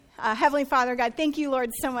Heavenly Father, God, thank you,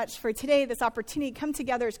 Lord, so much for today, this opportunity to come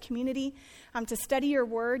together as community, to study your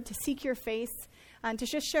word, to seek your face, and to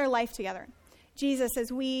just share life together. Jesus,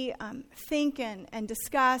 as we think and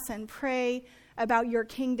discuss and pray about your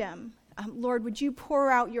kingdom, Lord, would you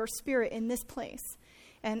pour out your spirit in this place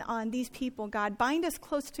and on these people, God. Bind us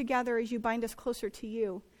close together as you bind us closer to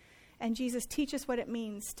you. And Jesus, teach us what it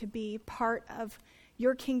means to be part of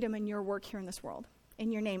your kingdom and your work here in this world.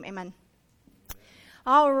 In your name, amen.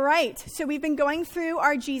 All right, so we've been going through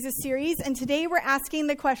our Jesus series, and today we're asking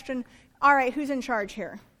the question, all right, who's in charge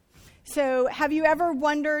here? So have you ever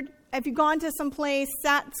wondered, have you gone to some place,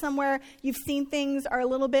 sat somewhere, you've seen things are a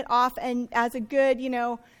little bit off, and as a good,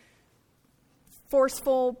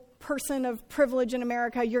 forceful person of privilege in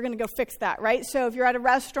America, you're going to go fix that, right? So if you're at a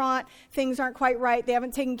restaurant, things aren't quite right, they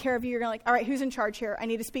haven't taken care of you, you're going to all right, who's in charge here? I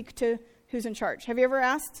need to speak to who's in charge. Have you ever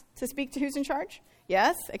asked to speak to who's in charge?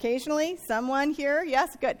 Yes, occasionally, someone here,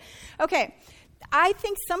 yes, good. Okay, I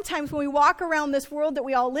think sometimes when we walk around this world that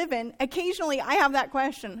we all live in, occasionally I have that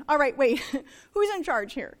question. All right, wait, who's in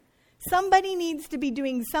charge here? Somebody needs to be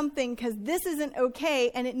doing something because this isn't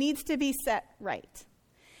okay and it needs to be set right.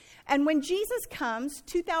 And when Jesus comes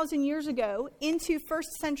 2,000 years ago into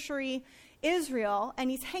first century Israel and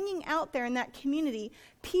he's hanging out there in that community,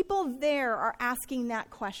 people there are asking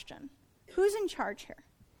that question. Who's in charge here?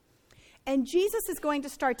 And Jesus is going to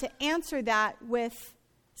start to answer that with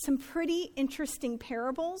some pretty interesting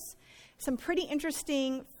parables, some pretty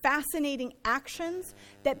interesting, fascinating actions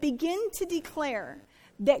that begin to declare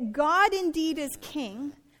that God indeed is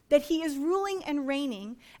king, that he is ruling and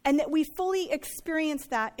reigning, and that we fully experience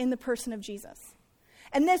that in the person of Jesus.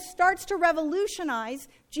 And this starts to revolutionize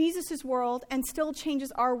Jesus' world and still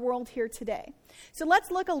changes our world here today. So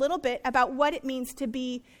let's look a little bit about what it means to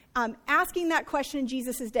be asking that question in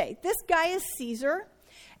Jesus' day. This guy is Caesar,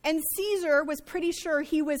 and Caesar was pretty sure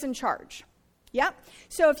he was in charge. Yeah?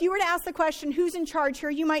 So if you were to ask the question, who's in charge here,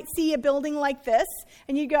 you might see a building like this,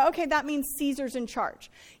 and you go, okay, that means Caesar's in charge.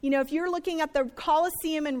 If you're looking at the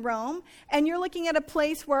Colosseum in Rome, and you're looking at a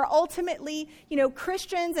place where ultimately,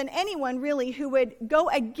 Christians and anyone really who would go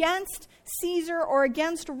against Caesar or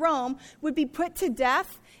against Rome would be put to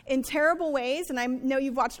death in terrible ways, and I know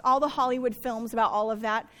you've watched all the Hollywood films about all of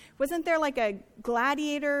that. Wasn't there like a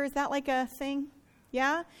Gladiator? Is that like a thing?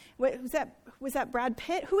 Yeah? Was that Brad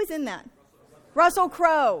Pitt? Who was in that? Russell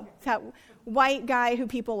Crowe, that white guy who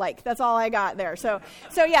people like. That's all I got there. So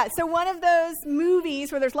one of those movies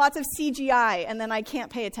where there's lots of CGI, and then I can't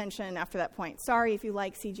pay attention after that point. Sorry if you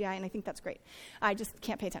like CGI, and I think that's great. I just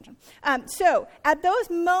can't pay attention. So at those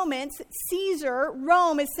moments, Caesar,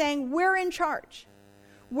 Rome, is saying, we're in charge.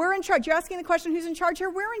 We're in charge. You're asking the question, who's in charge here?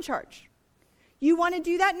 We're in charge. You want to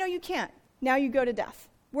do that? No, you can't. Now you go to death.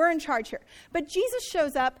 We're in charge here. But Jesus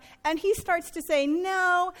shows up, and he starts to say,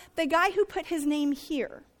 no, the guy who put his name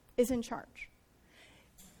here is in charge.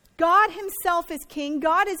 God himself is king.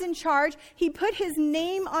 God is in charge. He put his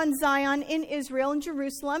name on Zion in Israel, in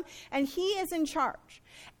Jerusalem, and he is in charge.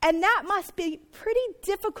 And that must be pretty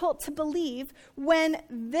difficult to believe when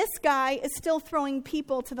this guy is still throwing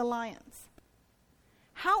people to the lions.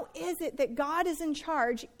 How is it that God is in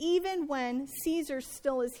charge even when Caesar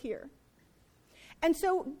still is here? And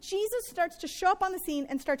so Jesus starts to show up on the scene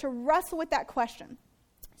and start to wrestle with that question.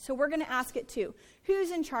 So we're going to ask it too.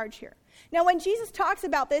 Who's in charge here? Now, when Jesus talks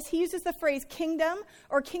about this, he uses the phrase kingdom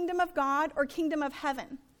or kingdom of God or kingdom of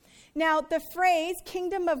heaven. Now, the phrase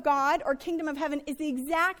kingdom of God or kingdom of heaven is the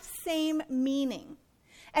exact same meaning.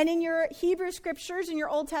 And in your Hebrew scriptures, in your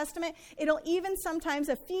Old Testament, it'll even sometimes,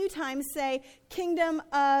 a few times, say kingdom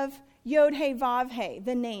of Yod-Heh-Vav-Heh,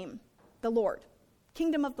 the name, the Lord.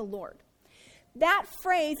 Kingdom of the Lord. That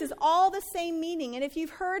phrase is all the same meaning. And if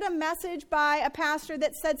you've heard a message by a pastor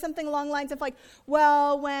that said something along the lines of like,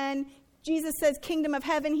 well, when Jesus says kingdom of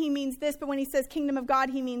heaven, he means this, but when he says kingdom of God,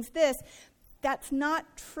 he means this. That's not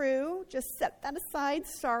true. Just set that aside.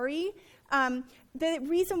 Sorry. The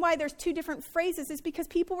reason why there's two different phrases is because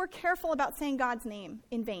people were careful about saying God's name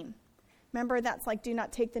in vain. Remember, that's like, do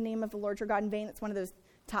not take the name of the Lord your God in vain. It's one of those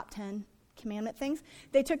top 10 commandment things.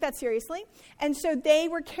 They took that seriously. And so they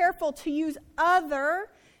were careful to use other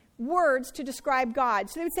words to describe God.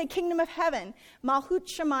 So they would say kingdom of heaven. Malchut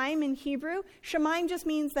Shemaim in Hebrew. Shemaim just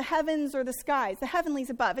means the heavens or the skies, the heavenlies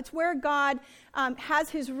above. It's where God has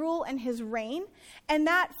his rule and his reign. And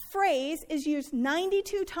that phrase is used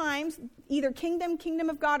 92 times, either kingdom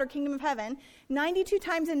of God or kingdom of heaven, 92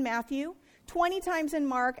 times in Matthew, 20 times in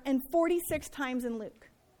Mark, and 46 times in Luke.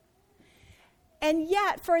 And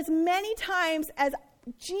yet, for as many times as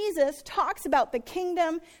Jesus talks about the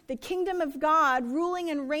kingdom of God ruling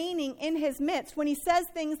and reigning in his midst, when he says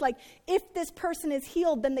things like, if this person is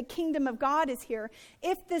healed, then the kingdom of God is here.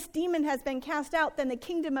 If this demon has been cast out, then the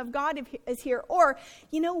kingdom of God is here. Or,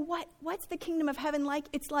 you know what? What's the kingdom of heaven like?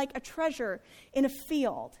 It's like a treasure in a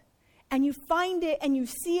field. And you find it and you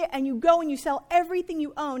see it and you go and you sell everything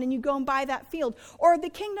you own and you go and buy that field. Or the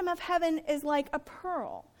kingdom of heaven is like a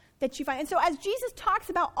pearl that you find. And so as Jesus talks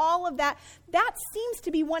about all of that, that seems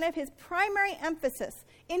to be one of his primary emphasis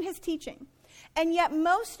in his teaching. And yet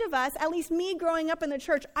most of us, at least me growing up in the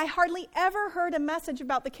church, I hardly ever heard a message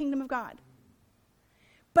about the kingdom of God.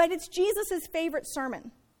 But it's Jesus' favorite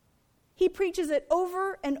sermon. He preaches it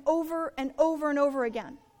over and over and over and over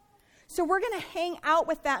again. So we're going to hang out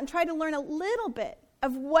with that and try to learn a little bit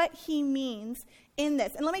of what he means in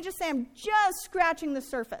this. And let me just say, I'm just scratching the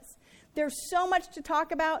surface. There's so much to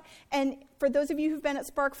talk about, and for those of you who've been at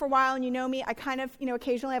Spark for a while and you know me, I kind of,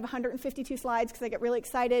 occasionally have 152 slides because I get really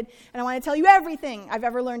excited, and I want to tell you everything I've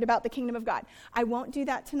ever learned about the kingdom of God. I won't do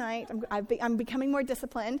that tonight. I'm becoming more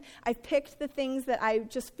disciplined. I've picked the things that I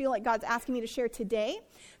just feel like God's asking me to share today,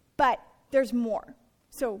 but there's more.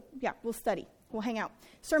 So, yeah, we'll study. We'll hang out.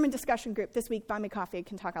 Sermon discussion group this week. Buy me coffee. I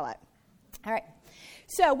can talk a lot. All right.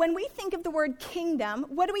 So when we think of the word kingdom,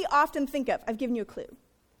 what do we often think of? I've given you a clue.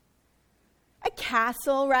 A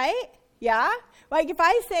castle, right? Yeah? Like if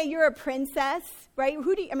I say you're a princess, right?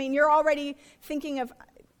 You're already thinking of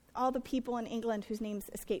all the people in England whose names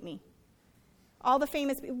escape me. All the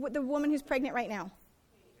famous, the woman who's pregnant right now.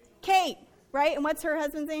 Kate, right? And what's her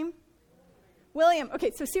husband's name? William.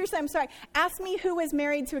 Okay, so seriously, I'm sorry. Ask me who was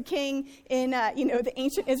married to a king in, the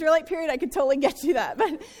ancient Israelite period. I could totally get you that.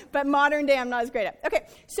 But modern day, I'm not as great at. Okay,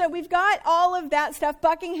 so we've got all of that stuff.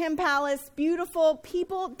 Buckingham Palace, beautiful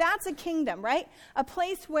people. That's a kingdom, right? A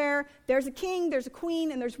place where there's a king, there's a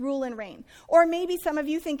queen, and there's rule and reign. Or maybe some of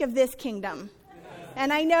you think of this kingdom.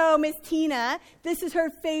 And I know Miss Tina, this is her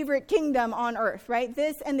favorite kingdom on earth, right?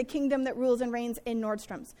 This and the kingdom that rules and reigns in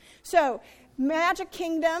Nordstrom's. So, Magic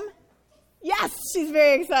Kingdom. Yes, she's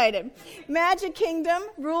very excited. Magic Kingdom,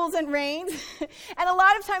 rules and reigns. And a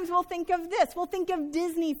lot of times we'll think of this. We'll think of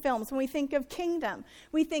Disney films when we think of kingdom.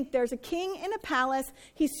 We think there's a king in a palace.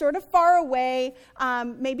 He's sort of far away.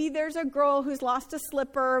 Maybe there's a girl who's lost a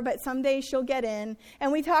slipper, but someday she'll get in.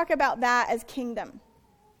 And we talk about that as kingdom.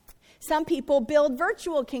 Some people build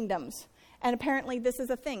virtual kingdoms. And apparently this is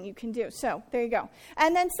a thing you can do. So there you go.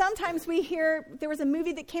 And then sometimes we hear, there was a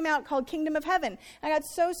movie that came out called Kingdom of Heaven. I got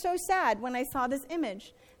so sad when I saw this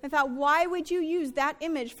image. I thought, why would you use that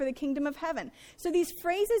image for the kingdom of heaven? So these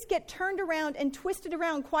phrases get turned around and twisted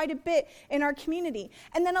around quite a bit in our community.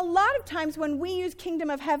 And then a lot of times when we use kingdom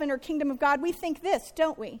of heaven or kingdom of God, we think this,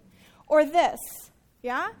 don't we? Or this,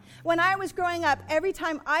 yeah? When I was growing up, every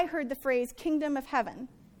time I heard the phrase kingdom of heaven,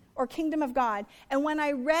 or kingdom of God. And when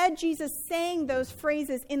I read Jesus saying those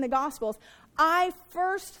phrases in the Gospels, I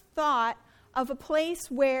first thought of a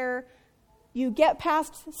place where you get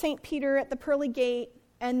past St. Peter at the pearly gate,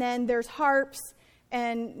 and then there's harps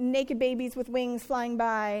and naked babies with wings flying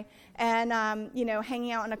by, and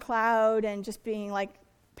hanging out in a cloud and just being like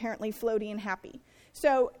apparently floaty and happy.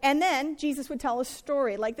 So, and then Jesus would tell a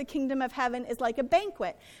story, like the kingdom of heaven is like a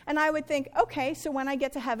banquet. And I would think, okay, so when I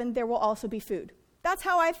get to heaven, there will also be food. That's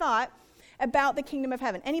how I thought about the kingdom of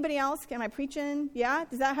heaven. Anybody else? Am I preaching? Yeah?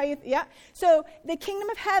 Is that how you? Yeah? So the kingdom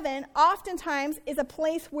of heaven oftentimes is a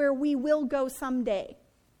place where we will go someday.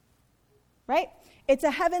 Right? It's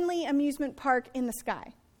a heavenly amusement park in the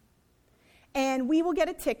sky. And we will get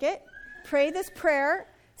a ticket, pray this prayer,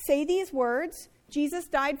 say these words. Jesus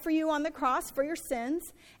died for you on the cross for your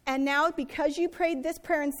sins. And now because you prayed this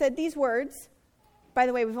prayer and said these words, by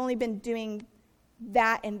the way, we've only been doing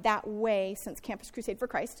that in that way since Campus Crusade for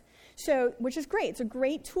Christ, so which is great. It's a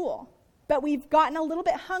great tool. But we've gotten a little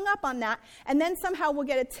bit hung up on that, and then somehow we'll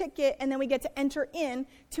get a ticket, and then we get to enter in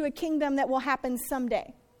to a kingdom that will happen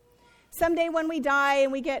someday. Someday when we die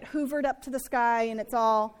and we get hoovered up to the sky and it's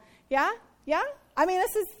all, yeah? I mean,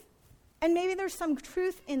 and maybe there's some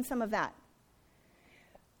truth in some of that.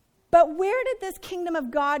 But where did this kingdom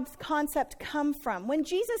of God concept come from? When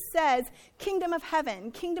Jesus says kingdom of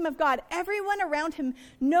heaven, kingdom of God, everyone around him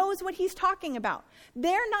knows what he's talking about.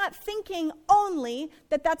 They're not thinking only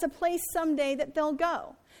that that's a place someday that they'll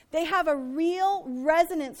go. They have a real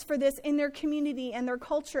resonance for this in their community and their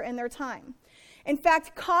culture and their time. In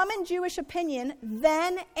fact, common Jewish opinion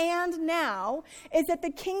then and now is that the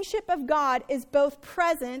kingship of God is both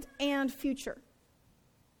present and future.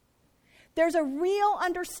 There's a real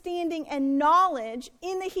understanding and knowledge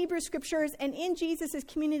in the Hebrew Scriptures and in Jesus'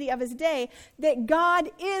 community of his day that God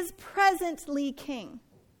is presently king.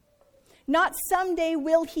 Not someday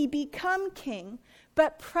will he become king,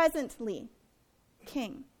 but presently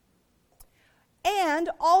king. And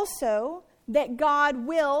also that God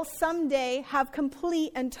will someday have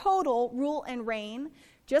complete and total rule and reign,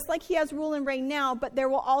 just like he has rule and reign now, but there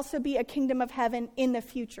will also be a kingdom of heaven in the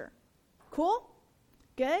future. Cool?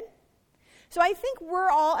 Good? So I think we're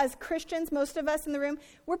all, as Christians, most of us in the room,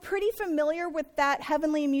 we're pretty familiar with that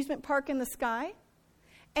heavenly amusement park in the sky.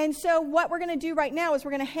 And so what we're going to do right now is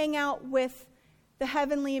we're going to hang out with the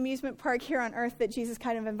heavenly amusement park here on earth that Jesus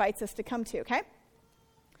kind of invites us to come to, okay?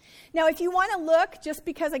 Now, if you want to look, just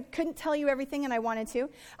because I couldn't tell you everything and I wanted to,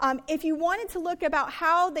 if you wanted to look about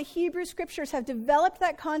how the Hebrew Scriptures have developed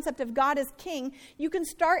that concept of God as king, you can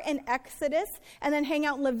start in Exodus and then hang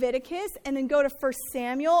out in Leviticus and then go to 1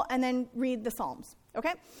 Samuel and then read the Psalms,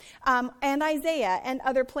 okay? And Isaiah and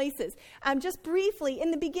other places. Just briefly, in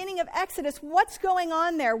the beginning of Exodus, what's going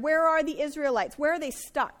on there? Where are the Israelites? Where are they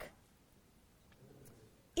stuck?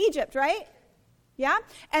 Egypt, right? Yeah?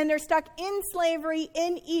 And they're stuck in slavery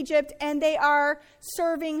in Egypt, and they are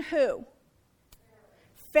serving who?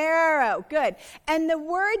 Pharaoh. Good. And the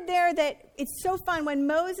word there that it's so fun, when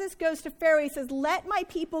Moses goes to Pharaoh, he says, let my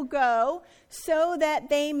people go so that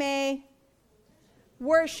they may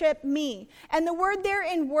worship me. And the word there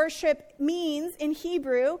in worship means, in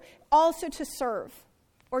Hebrew, also to serve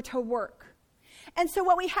or to work. And so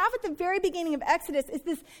what we have at the very beginning of Exodus is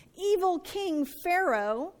this evil king,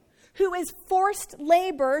 Pharaoh, who is forced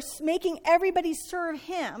labor, making everybody serve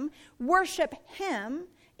him, worship him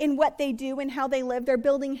in what they do and how they live. They're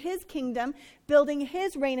building his kingdom, building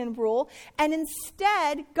his reign and rule. And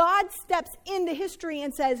instead, God steps into history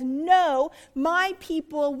and says, no, my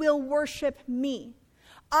people will worship me.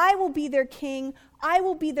 I will be their king, I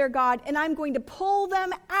will be their God, and I'm going to pull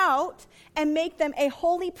them out and make them a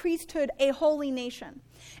holy priesthood, a holy nation.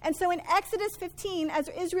 And so in Exodus 15, as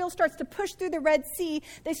Israel starts to push through the Red Sea,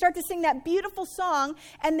 they start to sing that beautiful song,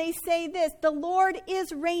 and they say this, the Lord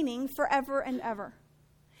is reigning forever and ever.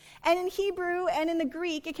 And in Hebrew and in the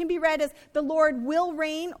Greek, it can be read as the Lord will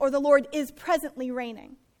reign or the Lord is presently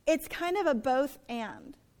reigning. It's kind of a both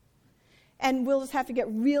and. And we'll just have to get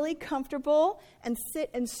really comfortable and sit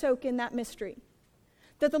and soak in that mystery.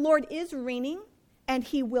 That the Lord is reigning and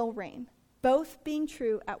he will reign, both being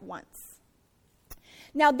true at once.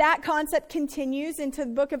 Now that concept continues into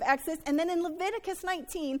the book of Exodus. And then in Leviticus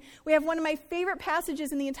 19, we have one of my favorite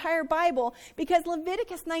passages in the entire Bible, because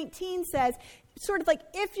Leviticus 19 says, sort of like,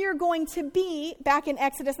 if you're going to be, back in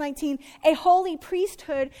Exodus 19, a holy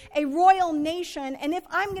priesthood, a royal nation, and if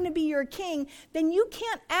I'm going to be your king, then you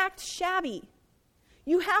can't act shabby.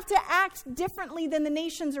 You have to act differently than the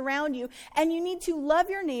nations around you. And you need to love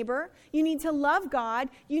your neighbor. You need to love God.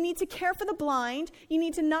 You need to care for the blind. You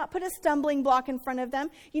need to not put a stumbling block in front of them.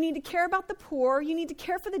 You need to care about the poor. You need to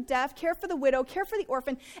care for the deaf, care for the widow, care for the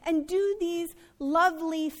orphan, and do these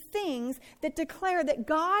lovely things that declare that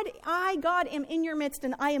God, God, am in your midst,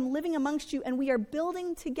 and I am living amongst you, and we are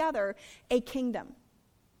building together a kingdom.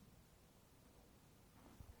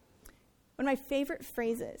 One of my favorite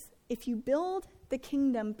phrases, if you build the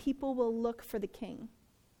kingdom, people will look for the king.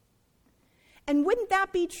 And wouldn't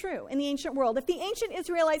that be true in the ancient world? If the ancient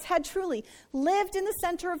Israelites had truly lived in the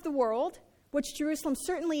center of the world, which Jerusalem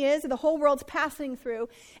certainly is, the whole world's passing through,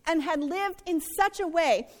 and had lived in such a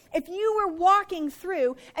way, if you were walking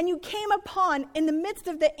through and you came upon, in the midst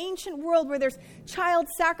of the ancient world where there's child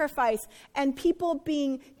sacrifice and people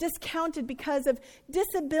being discounted because of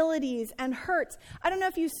disabilities and hurts. I don't know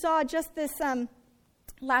if you saw just this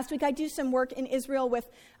last week, I do some work in Israel with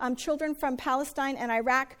children from Palestine and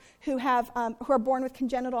Iraq who are born with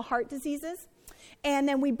congenital heart diseases. And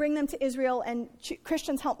then we bring them to Israel, and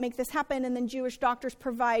Christians help make this happen, and then Jewish doctors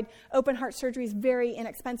provide open heart surgeries very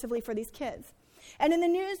inexpensively for these kids. And in the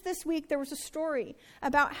news this week, there was a story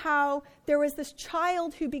about how there was this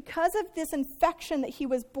child who, because of this infection that he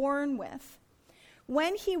was born with,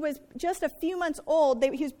 when he was just a few months old,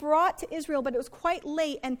 he was brought to Israel, but it was quite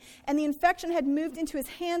late, and the infection had moved into his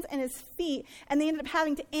hands and his feet, and they ended up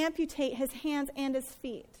having to amputate his hands and his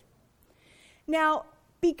feet. Now,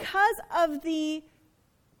 because of the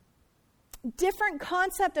different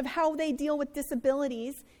concept of how they deal with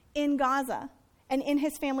disabilities in Gaza and in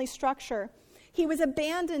his family structure, he was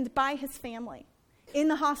abandoned by his family in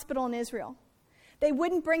the hospital in Israel. They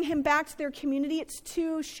wouldn't bring him back to their community. It's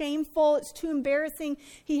too shameful. It's too embarrassing.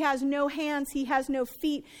 He has no hands. He has no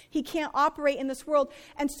feet. He can't operate in this world.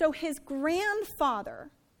 And so his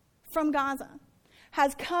grandfather from Gaza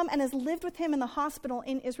has come and has lived with him in the hospital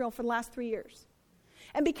in Israel for the last 3 years.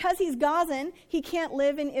 And because he's Gazan, he can't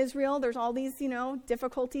live in Israel. There's all these,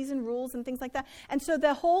 difficulties and rules and things like that. And so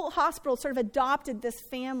the whole hospital sort of adopted this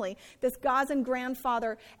family, this Gazan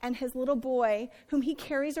grandfather and his little boy, whom he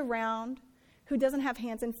carries around, who doesn't have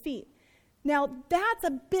hands and feet. Now, that's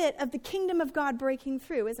a bit of the kingdom of God breaking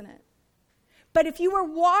through, isn't it? But if you were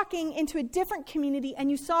walking into a different community and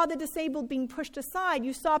you saw the disabled being pushed aside,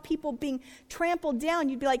 you saw people being trampled down,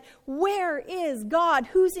 you'd be like, where is God?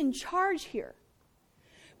 Who's in charge here?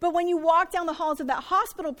 But when you walk down the halls of that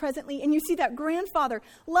hospital presently and you see that grandfather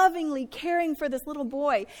lovingly caring for this little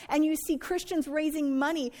boy, and you see Christians raising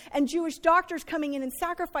money and Jewish doctors coming in and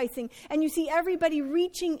sacrificing, and you see everybody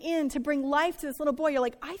reaching in to bring life to this little boy, you're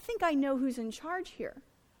like, I think I know who's in charge here.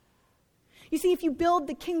 You see, if you build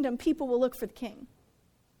the kingdom, people will look for the king.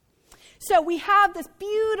 So we have this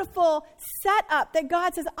beautiful setup that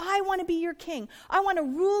God says, I want to be your king. I want to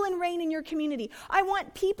rule and reign in your community. I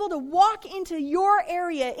want people to walk into your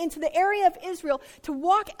area, into the area of Israel, to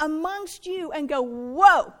walk amongst you and go,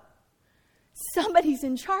 whoa, somebody's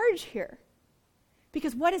in charge here.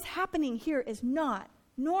 Because what is happening here is not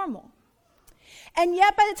normal. And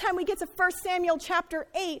yet, by the time we get to 1 Samuel chapter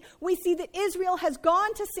 8, we see that Israel has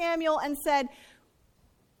gone to Samuel and said,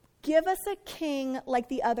 give us a king like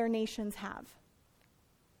the other nations have.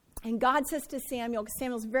 And God says to Samuel, because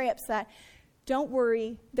Samuel's very upset, don't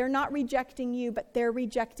worry, they're not rejecting you, but they're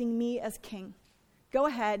rejecting me as king. Go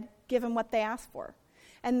ahead, give them what they asked for.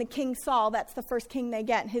 And the king Saul, that's the first king they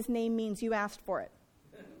get. His name means you asked for it.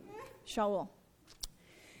 Shaul.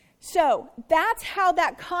 So that's how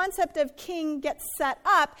that concept of king gets set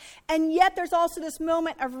up. And yet there's also this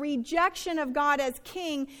moment of rejection of God as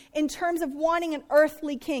king in terms of wanting an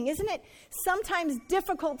earthly king. Isn't it sometimes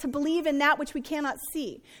difficult to believe in that which we cannot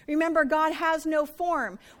see? Remember, God has no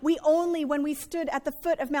form. When we stood at the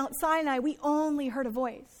foot of Mount Sinai, we only heard a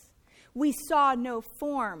voice. We saw no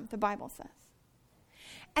form, the Bible says.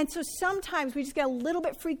 And so sometimes we just get a little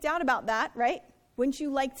bit freaked out about that, right? Wouldn't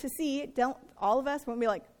you like to see it? Don't all of us? Wouldn't we be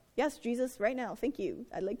like, yes, Jesus, right now, thank you.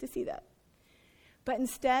 I'd like to see that. But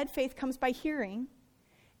instead, faith comes by hearing.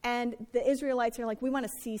 And the Israelites are like, we want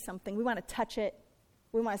to see something. We want to touch it.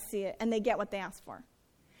 We want to see it. And they get what they ask for.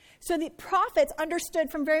 So the prophets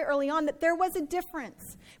understood from very early on that there was a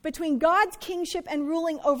difference between God's kingship and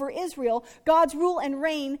ruling over Israel. God's rule and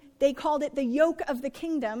reign, they called it the yoke of the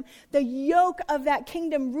kingdom. The yoke of that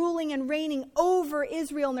kingdom ruling and reigning over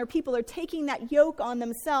Israel and their people. They're taking that yoke on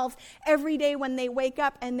themselves every day when they wake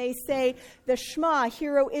up and they say, the Shema,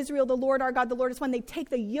 hear, O Israel, the Lord our God, the Lord is one. They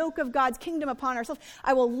take the yoke of God's kingdom upon ourselves.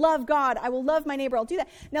 I will love God. I will love my neighbor. I'll do that.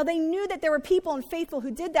 Now they knew that there were people and faithful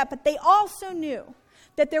who did that, but they also knew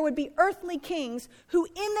that there would be earthly kings who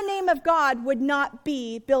in the name of God would not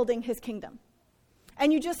be building his kingdom.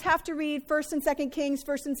 And you just have to read 1st and 2nd Kings,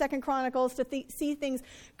 1st and 2nd Chronicles to see things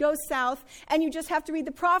go south. And you just have to read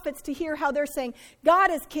the prophets to hear how they're saying,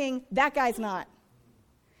 God is king, that guy's not.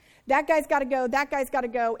 That guy's got to go, that guy's got to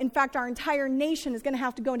go. In fact, our entire nation is going to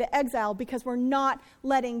have to go into exile because we're not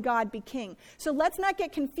letting God be king. So let's not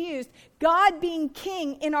get confused. God being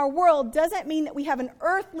king in our world doesn't mean that we have an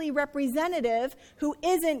earthly representative who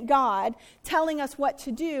isn't God telling us what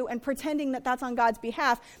to do and pretending that that's on God's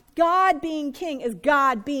behalf. God being king is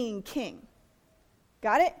God being king.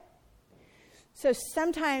 Got it? So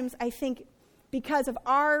sometimes I think because of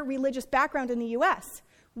our religious background in the U.S.,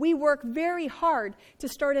 we work very hard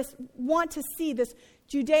to want to see this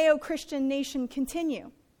Judeo-Christian nation continue.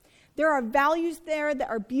 There are values there that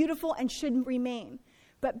are beautiful and should remain.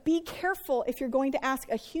 But be careful if you're going to ask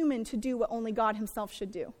a human to do what only God himself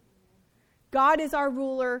should do. God is our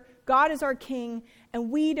ruler, God is our king, and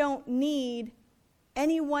we don't need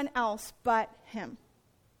anyone else but him.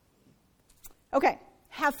 Okay,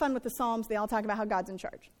 have fun with the Psalms. They all talk about how God's in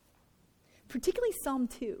charge. Particularly Psalm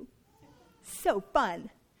 2. So fun.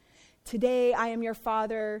 Today I am your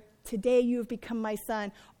father. Today you have become my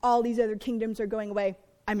son. All these other kingdoms are going away.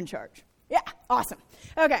 I'm in charge. Yeah, awesome.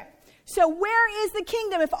 Okay, so where is the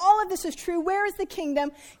kingdom? If all of this is true, where is the kingdom?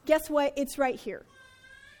 Guess what? It's right here.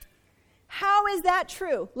 How is that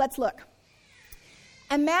true? Let's look.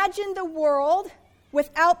 Imagine the world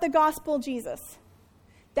without the gospel Jesus.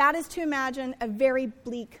 That is to imagine a very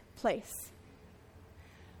bleak place.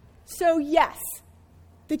 So yes,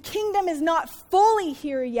 the kingdom is not fully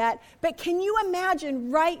here yet, but can you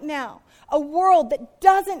imagine right now a world that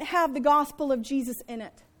doesn't have the gospel of Jesus in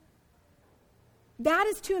it? That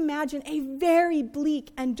is to imagine a very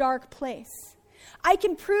bleak and dark place. I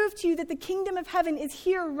can prove to you that the kingdom of heaven is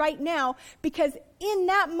here right now because in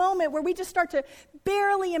that moment where we just start to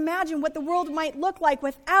barely imagine what the world might look like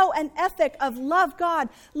without an ethic of love God,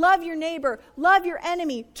 love your neighbor, love your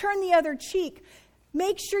enemy, turn the other cheek,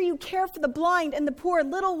 Make sure you care for the blind and the poor,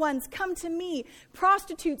 little ones. Come to me.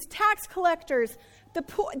 Prostitutes, tax collectors, the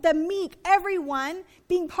poor, the meek, everyone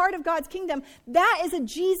being part of God's kingdom. That is a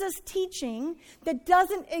Jesus teaching that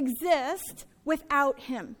doesn't exist without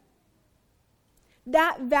him.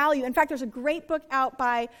 That value. In fact, there's a great book out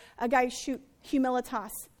by a guy,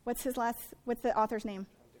 Humilitas. What's the author's name?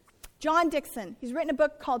 John Dickson. He's written a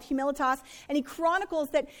book called Humilitas, and he chronicles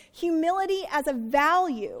that humility as a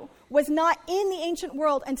value was not in the ancient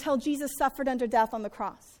world until Jesus suffered under death on the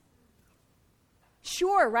cross.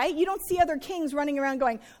 Sure, right? You don't see other kings running around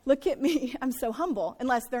going, look at me, I'm so humble,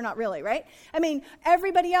 unless they're not really, right? I mean,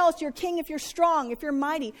 everybody else, you're king if you're strong, if you're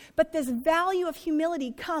mighty. But this value of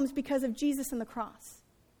humility comes because of Jesus and the cross.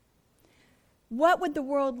 What would the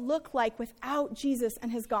world look like without Jesus and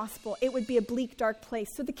his gospel? It would be a bleak, dark place.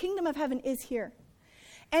 So the kingdom of heaven is here.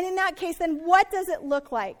 And in that case, then what does it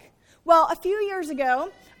look like? Well, a few years ago,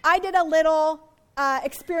 I did a little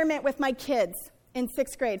experiment with my kids in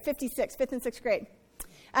 6th grade, 5th and 6th grade.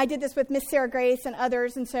 I did this with Miss Sarah Grace and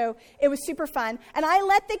others, and so it was super fun. And I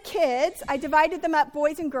let the kids, I divided them up,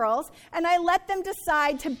 boys and girls, and I let them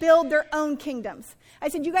decide to build their own kingdoms. I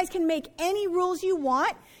said, you guys can make any rules you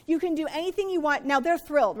want. You can do anything you want. Now, they're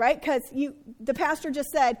thrilled, right? Because the pastor just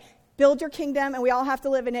said, build your kingdom, and we all have to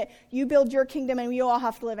live in it. You build your kingdom, and we all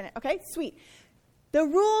have to live in it. Okay, sweet. The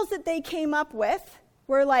rules that they came up with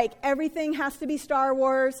were like everything has to be Star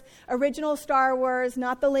Wars, original Star Wars,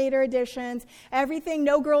 not the later editions, everything,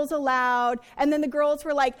 no girls allowed. And then the girls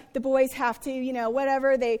were like, the boys have to,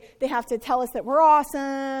 whatever, they have to tell us that we're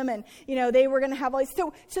awesome. And, they were going to have all these.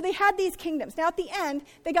 So they had these kingdoms. Now at the end,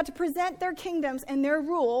 they got to present their kingdoms and their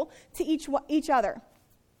rule to each other.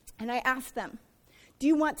 And I asked them, do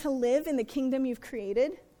you want to live in the kingdom you've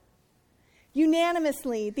created?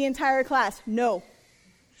 Unanimously, the entire class, no.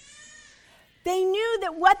 They knew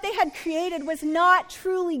that what they had created was not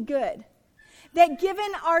truly good. That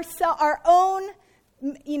given our own,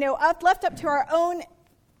 left up to our own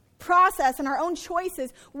process and our own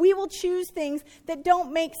choices, we will choose things that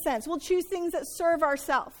don't make sense. We'll choose things that serve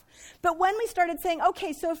ourselves. But when we started saying,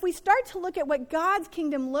 okay, so if we start to look at what God's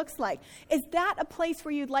kingdom looks like, is that a place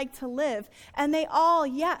where you'd like to live? And they all,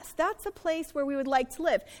 yes, that's a place where we would like to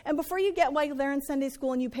live. And before you get like they're in Sunday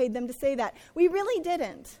school and you paid them to say that, we really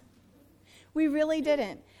didn't. We really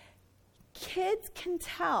didn't. Kids can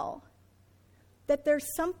tell that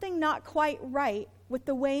there's something not quite right with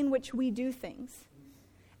the way in which we do things,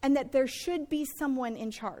 and that there should be someone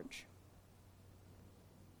in charge.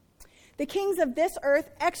 The kings of this earth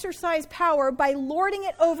exercise power by lording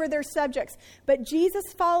it over their subjects, but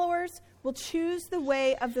Jesus' followers will choose the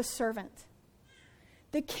way of the servant.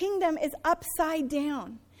 The kingdom is upside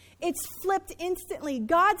down. It's flipped instantly.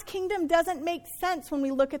 God's kingdom doesn't make sense when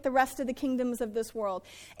we look at the rest of the kingdoms of this world.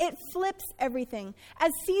 It flips everything.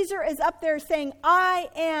 As Caesar is up there saying, I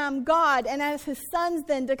am God, and as his sons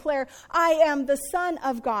then declare, I am the Son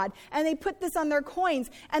of God. And they put this on their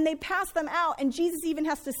coins, and they pass them out, and Jesus even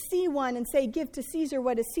has to see one and say, give to Caesar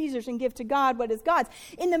what is Caesar's, and give to God what is God's.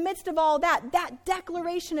 In the midst of all that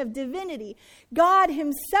declaration of divinity, God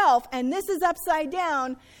himself, and this is upside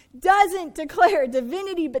down, doesn't declare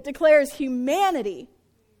divinity, but declares humanity.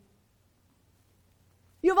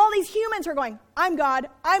 You have all these humans who are going, I'm God,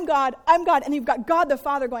 I'm God, I'm God. And you've got God the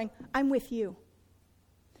Father going, I'm with you.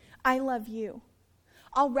 I love you.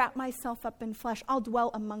 I'll wrap myself up in flesh. I'll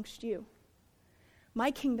dwell amongst you.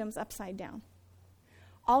 My kingdom's upside down.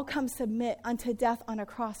 I'll come submit unto death on a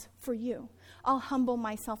cross for you. I'll humble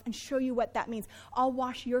myself and show you what that means. I'll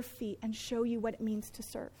wash your feet and show you what it means to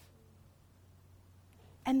serve.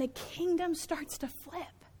 And the kingdom starts to flip.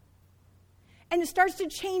 And it starts to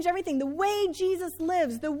change everything. The way Jesus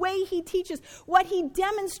lives, the way he teaches, what he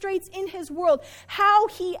demonstrates in his world, how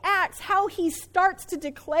he acts, how he starts to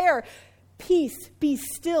declare, peace, be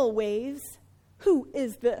still, waves. Who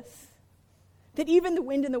is this? That even the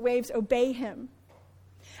wind and the waves obey him.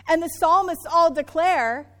 And the psalmists all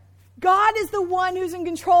declare, God is the one who's in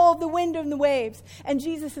control of the wind and the waves. And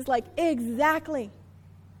Jesus is like, exactly.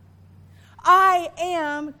 I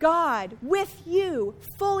am God with you,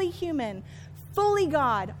 fully human, fully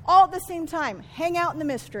God, all at the same time. Hang out in the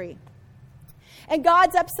mystery. And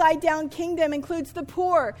God's upside-down kingdom includes the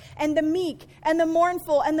poor and the meek and the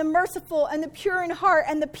mournful and the merciful and the pure in heart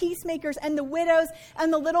and the peacemakers and the widows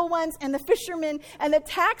and the little ones and the fishermen and the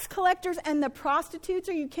tax collectors and the prostitutes.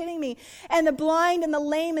 Are you kidding me? And the blind and the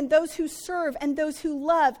lame and those who serve and those who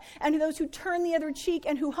love and those who turn the other cheek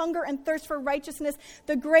and who hunger and thirst for righteousness,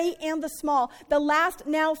 the great and the small, the last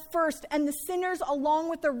now first, and the sinners along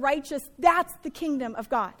with the righteous. That's the kingdom of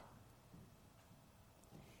God.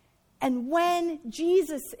 And when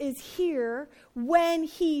Jesus is here, when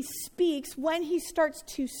he speaks, when he starts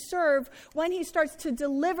to serve, when he starts to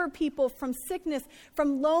deliver people from sickness,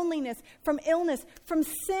 from loneliness, from illness, from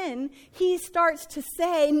sin, he starts to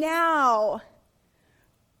say, now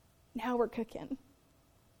we're cooking.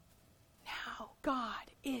 Now God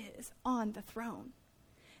is on the throne.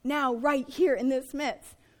 Now, right here in this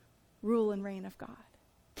midst, rule and reign of God,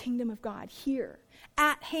 kingdom of God here,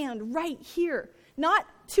 at hand, right here, not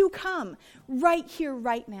to come, right here,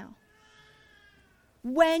 right now.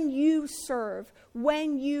 When you serve,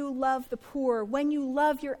 when you love the poor, when you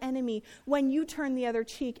love your enemy, when you turn the other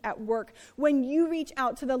cheek at work, when you reach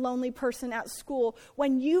out to the lonely person at school,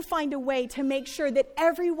 when you find a way to make sure that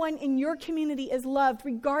everyone in your community is loved,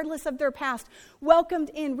 regardless of their past, welcomed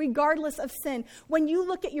in, regardless of sin, when you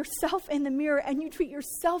look at yourself in the mirror and you treat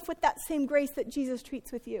yourself with that same grace that Jesus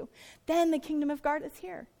treats with you, then the kingdom of God is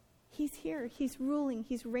here. He's here. He's ruling.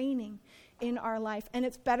 He's reigning in our life. And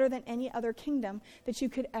it's better than any other kingdom that you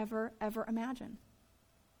could ever imagine.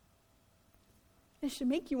 It should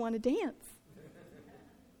make you want to dance.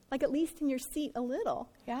 Like at least in your seat a little,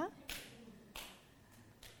 yeah?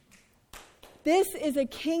 This is a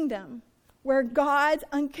kingdom where God's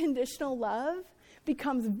unconditional love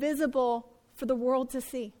becomes visible for the world to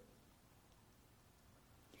see.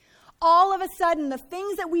 All of a sudden, the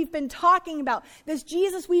things that we've been talking about, this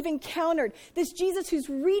Jesus we've encountered, this Jesus who's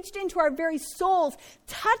reached into our very souls,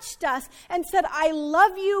 touched us and said, I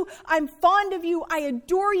love you, I'm fond of you, I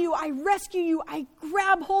adore you, I rescue you, I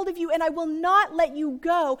grab hold of you, and I will not let you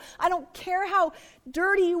go. I don't care how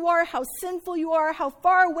dirty you are, how sinful you are, how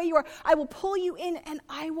far away you are. I will pull you in and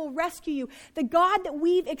I will rescue you. The God that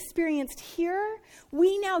we've experienced here,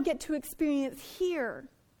 we now get to experience here.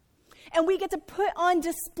 And we get to put on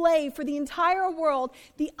display for the entire world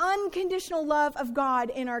the unconditional love of God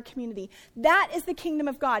in our community. That is the kingdom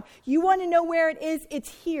of God. You want to know where it is? It's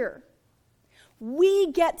here.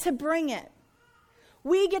 We get to bring it.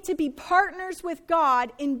 We get to be partners with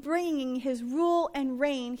God in bringing his rule and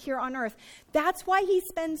reign here on earth. That's why he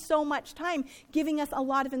spends so much time giving us a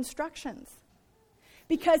lot of instructions.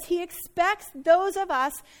 Because he expects those of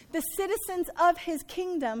us, the citizens of his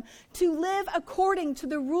kingdom, to live according to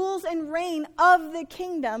the rules and reign of the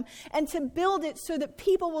kingdom and to build it so that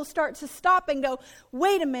people will start to stop and go,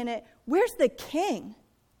 wait a minute, where's the king?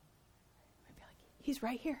 I'd be like, he's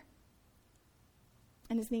right here.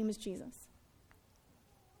 And his name is Jesus.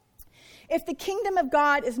 If the kingdom of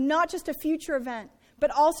God is not just a future event,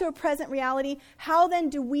 but also a present reality, how then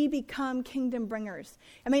do we become kingdom bringers?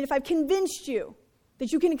 I mean, if I've convinced you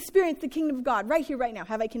that you can experience the kingdom of God right here, right now.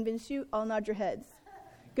 Have I convinced you? I'll nod your heads.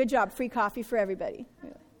 Good job. Free coffee for everybody.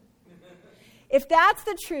 If that's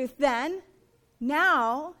the truth, then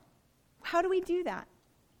now, how do we do that?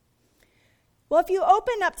 Well, if you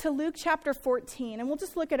open up to Luke chapter 14, and we'll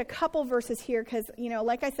just look at a couple verses here because,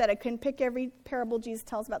 like I said, I couldn't pick every parable Jesus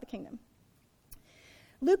tells about the kingdom.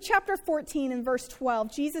 Luke chapter 14 and verse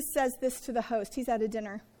 12, Jesus says this to the host. He's at a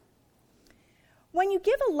dinner. When you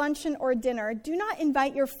give a luncheon or a dinner, do not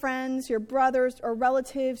invite your friends, your brothers or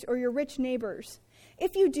relatives, or your rich neighbors.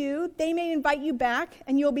 If you do, they may invite you back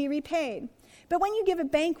and you'll be repaid. But when you give a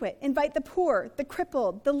banquet, invite the poor, the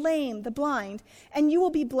crippled, the lame, the blind, and you will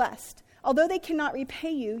be blessed. Although they cannot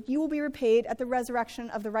repay you, you will be repaid at the resurrection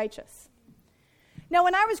of the righteous. Now,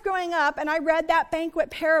 when I was growing up and I read that banquet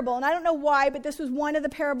parable, and I don't know why, but this was one of the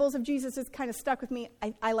parables of Jesus that's kind of stuck with me.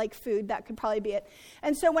 I like food. That could probably be it.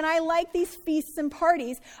 And so when I like these feasts and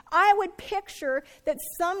parties, I would picture that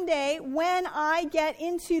someday when I get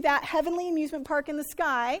into that heavenly amusement park in the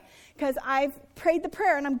sky, because I've prayed the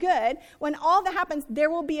prayer and I'm good, when all that happens, there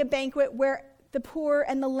will be a banquet where the poor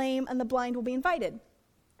and the lame and the blind will be invited.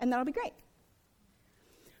 And that'll be great.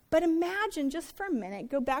 But imagine just for a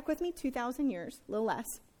minute, go back with me 2,000 years, a little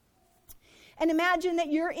less. And imagine that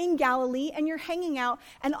you're in Galilee and you're hanging out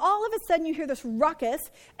and all of a sudden you hear this ruckus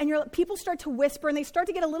and people start to whisper and they start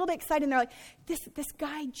to get a little bit excited and they're like, this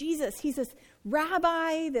guy, Jesus, he's this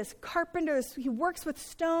rabbi, this carpenter, he works with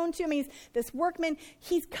stone too. I mean, he's this workman,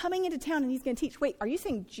 he's coming into town and he's going to teach. Wait, are you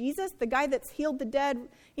saying Jesus, the guy that's healed the dead,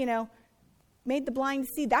 made the blind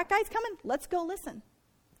see, that guy's coming? Let's go listen.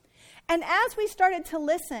 And as we started to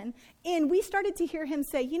listen, we started to hear him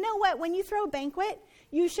say, you know what, when you throw a banquet,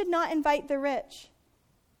 you should not invite the rich.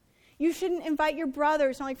 You shouldn't invite your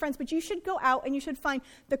brothers, not like friends, but you should go out and you should find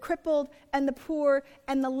the crippled and the poor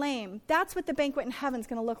and the lame. That's what the banquet in heaven is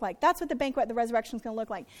going to look like. That's what the banquet at the resurrection is going to look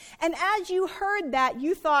like. And as you heard that,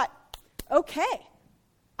 you thought, okay,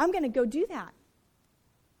 I'm going to go do that.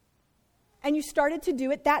 And you started to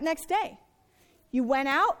do it that next day. You went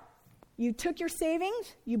out. You took your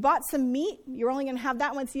savings, you bought some meat, you're only going to have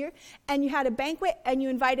that once a year, and you had a banquet, and you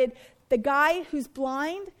invited the guy who's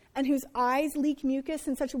blind and whose eyes leak mucus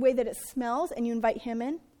in such a way that it smells, and you invite him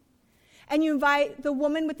in. And you invite the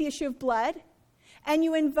woman with the issue of blood, and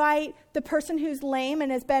you invite the person who's lame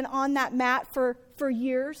and has been on that mat for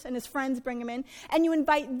years, and his friends bring him in, and you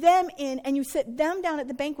invite them in, and you sit them down at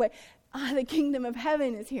the banquet. The kingdom of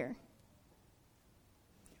heaven is here.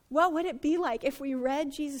 What would it be like if we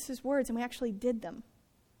read Jesus' words and we actually did them?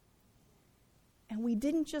 And we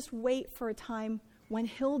didn't just wait for a time when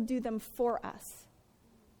he'll do them for us.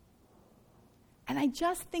 And I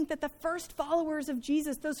just think that the first followers of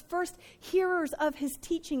Jesus, those first hearers of his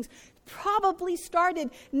teachings, probably started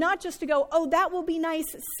not just to go, oh, that will be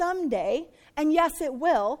nice someday, and yes, it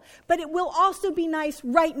will, but it will also be nice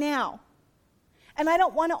right now. And I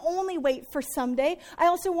don't want to only wait for someday. I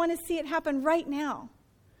also want to see it happen right now.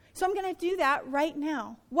 So I'm going to do that right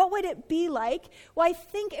now. What would it be like? Well, I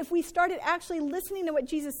think if we started actually listening to what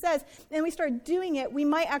Jesus says and we start doing it, we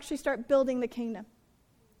might actually start building the kingdom.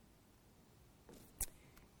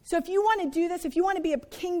 So if you want to do this, if you want to be a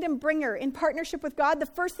kingdom bringer in partnership with God, the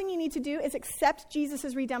first thing you need to do is accept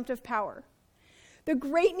Jesus' redemptive power. The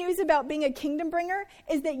great news about being a kingdom bringer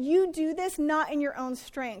is that you do this not in your own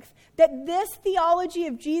strength. That this theology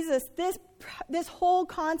of Jesus, this whole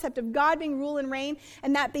concept of God being rule and reign,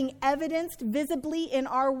 and that being evidenced visibly in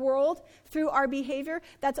our world through our behavior,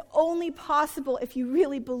 that's only possible if you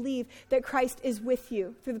really believe that Christ is with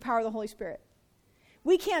you through the power of the Holy Spirit.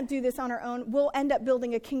 We can't do this on our own. We'll end up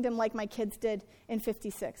building a kingdom like my kids did in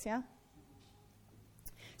 56, yeah?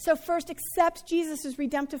 So first, accept Jesus'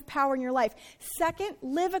 redemptive power in your life. Second,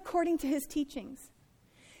 live according to his teachings.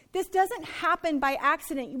 This doesn't happen by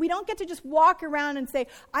accident. We don't get to just walk around and say,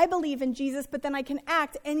 I believe in Jesus, but then I can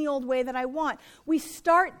act any old way that I want. We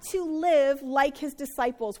start to live like his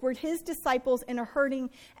disciples. We're his disciples in a hurting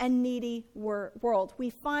and needy world. We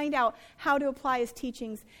find out how to apply his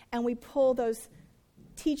teachings, and we pull those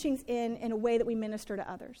teachings in a way that we minister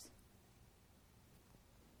to others.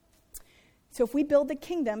 So if we build the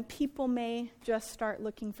kingdom, people may just start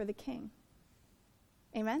looking for the king.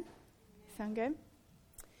 Amen? Sound good?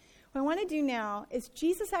 What I want to do now is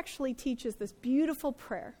Jesus actually teaches this beautiful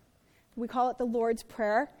prayer. We call it the Lord's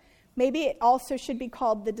Prayer. Maybe it also should be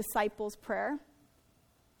called the disciples' prayer.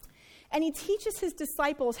 And he teaches his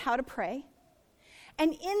disciples how to pray.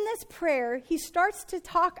 And in this prayer, he starts to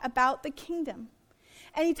talk about the kingdom.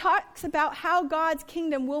 And he talks about how God's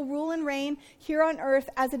kingdom will rule and reign here on earth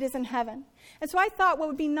as it is in heaven. And so I thought what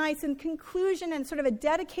would be nice in conclusion and sort of a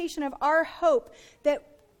dedication of our hope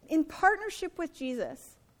that in partnership with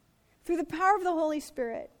Jesus, through the power of the Holy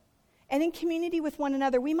Spirit, and in community with one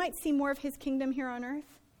another, we might see more of his kingdom here on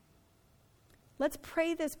earth. Let's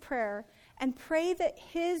pray this prayer and pray that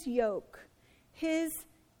his yoke, his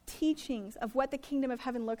teachings of what the kingdom of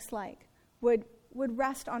heaven looks like would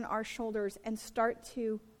rest on our shoulders and start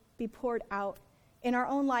to be poured out in our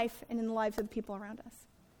own life and in the lives of the people around us.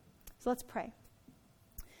 So let's pray.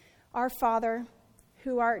 Our Father,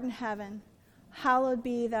 who art in heaven, hallowed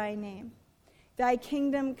be thy name. Thy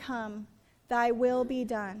kingdom come, thy will be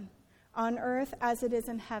done, on earth as it is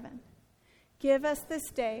in heaven. Give us this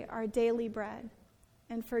day our daily bread,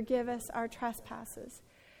 and forgive us our trespasses,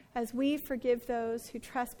 as we forgive those who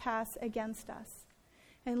trespass against us.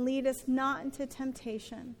 And lead us not into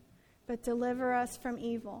temptation, but deliver us from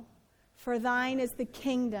evil. For thine is the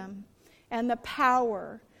kingdom, and the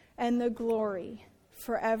power, and the glory,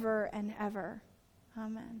 forever and ever.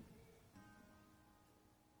 Amen.